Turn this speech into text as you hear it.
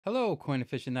Hello, coin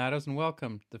aficionados, and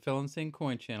welcome to the PHILINDSING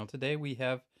coin channel. Today we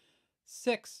have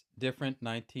 6 different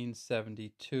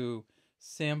 1972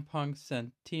 Sampung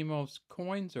Sentimos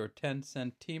coins, or 10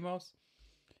 centimos.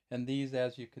 And these,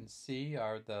 as you can see,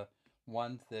 are the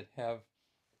ones that have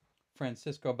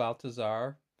Francisco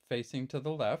Baltasar facing to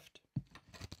the left.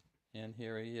 And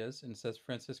here he is, and it says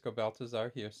Francisco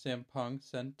Baltasar here, Sampung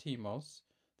Sentimos.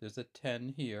 There's a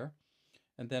 10 here.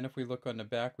 And then if we look on the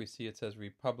back, we see it says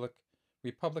Republica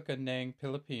ng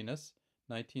Pilipinas,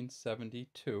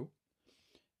 1972.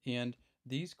 And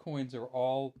these coins are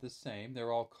all the same.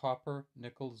 They're all copper,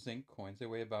 nickel, zinc coins. They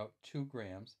weigh about 2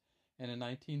 grams. And in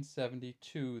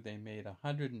 1972, they made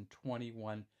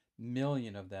 121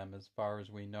 million of them, as far as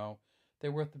we know.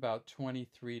 They're worth about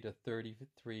 23 to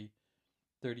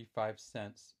 35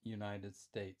 cents United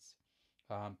States.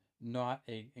 Not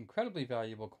an incredibly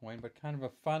valuable coin, but kind of a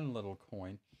fun little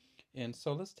coin. And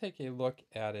so let's take a look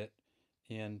at it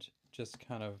and just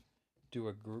kind of do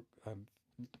a group,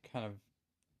 kind of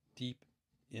deep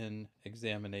in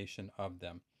examination of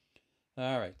them.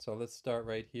 All right, so let's start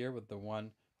right here with the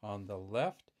one on the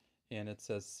left, and it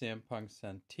says Sampung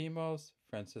Sentimos,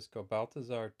 Francisco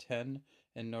Baltasar, 10,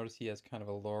 and notice he has kind of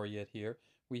a laureate here.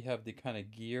 We have the kind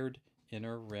of geared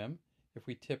inner rim. If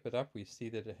we tip it up, we see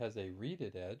that it has a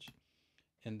reeded edge.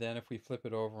 And then if we flip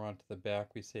it over onto the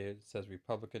back, we say it says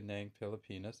Republica ng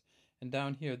Pilipinas. And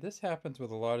down here, this happens with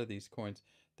a lot of these coins.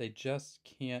 They just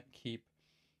can't keep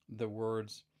the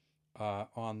words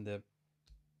on the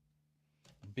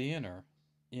banner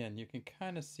in. You can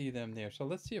kind of see them there. So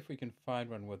let's see if we can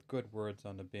find one with good words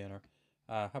on the banner.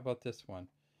 How about this one?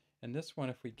 And this one,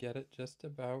 if we get it just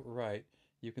about right,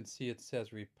 you can see it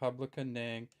says Republica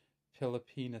ng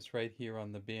Pilipinas right here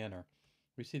on the banner.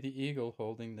 We see the eagle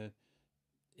holding the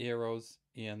arrows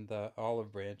and the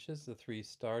olive branches, the 3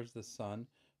 stars, the sun,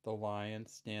 the lion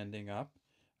standing up.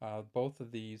 Both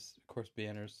of these, of course,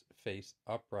 banners face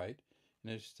upright,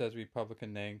 and it says Republica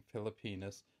ng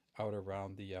Pilipinas out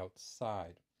around the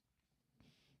outside.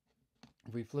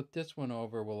 If we flip this one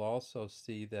over, we'll also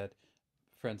see that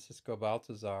Francisco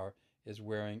Baltasar is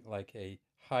wearing like a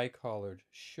high-collared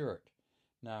shirt.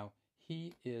 Now,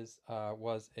 he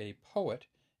was a poet,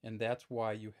 and that's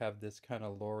why you have this kind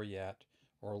of laureate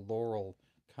or laurel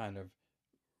kind of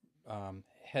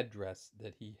headdress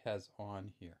that he has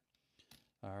on here.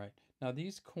 All right. Now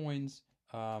these coins,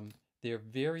 they're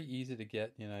very easy to get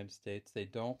in the United States. They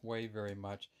don't weigh very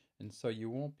much, and so you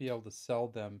won't be able to sell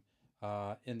them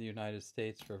in the United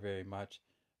States for very much.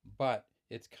 But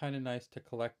it's kind of nice to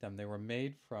collect them. They were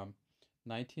made from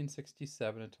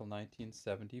 1967 until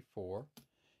 1974,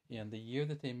 and the year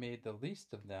that they made the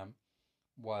least of them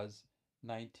was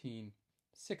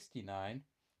 1969,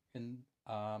 and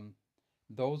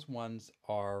those ones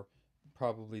are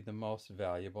probably the most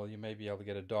valuable. You may be able to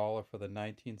get $1 for the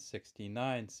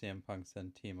 1969 Sampung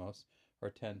Sentimos or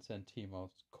 10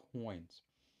 centimos coins.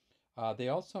 They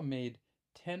also made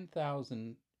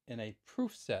 10,000 in a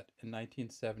proof set in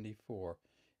 1974.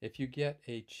 If you get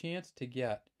a chance to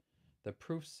get the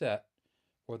proof set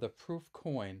or the proof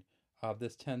coin of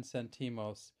this 10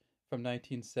 centimos from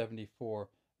 1974,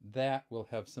 that will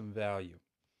have some value.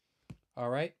 All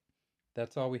right,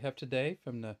 that's all we have today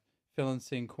from the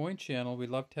PHILINDSING coin channel. We'd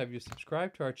love to have you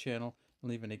subscribe to our channel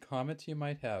and leave any comments you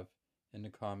might have in the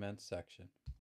comments section.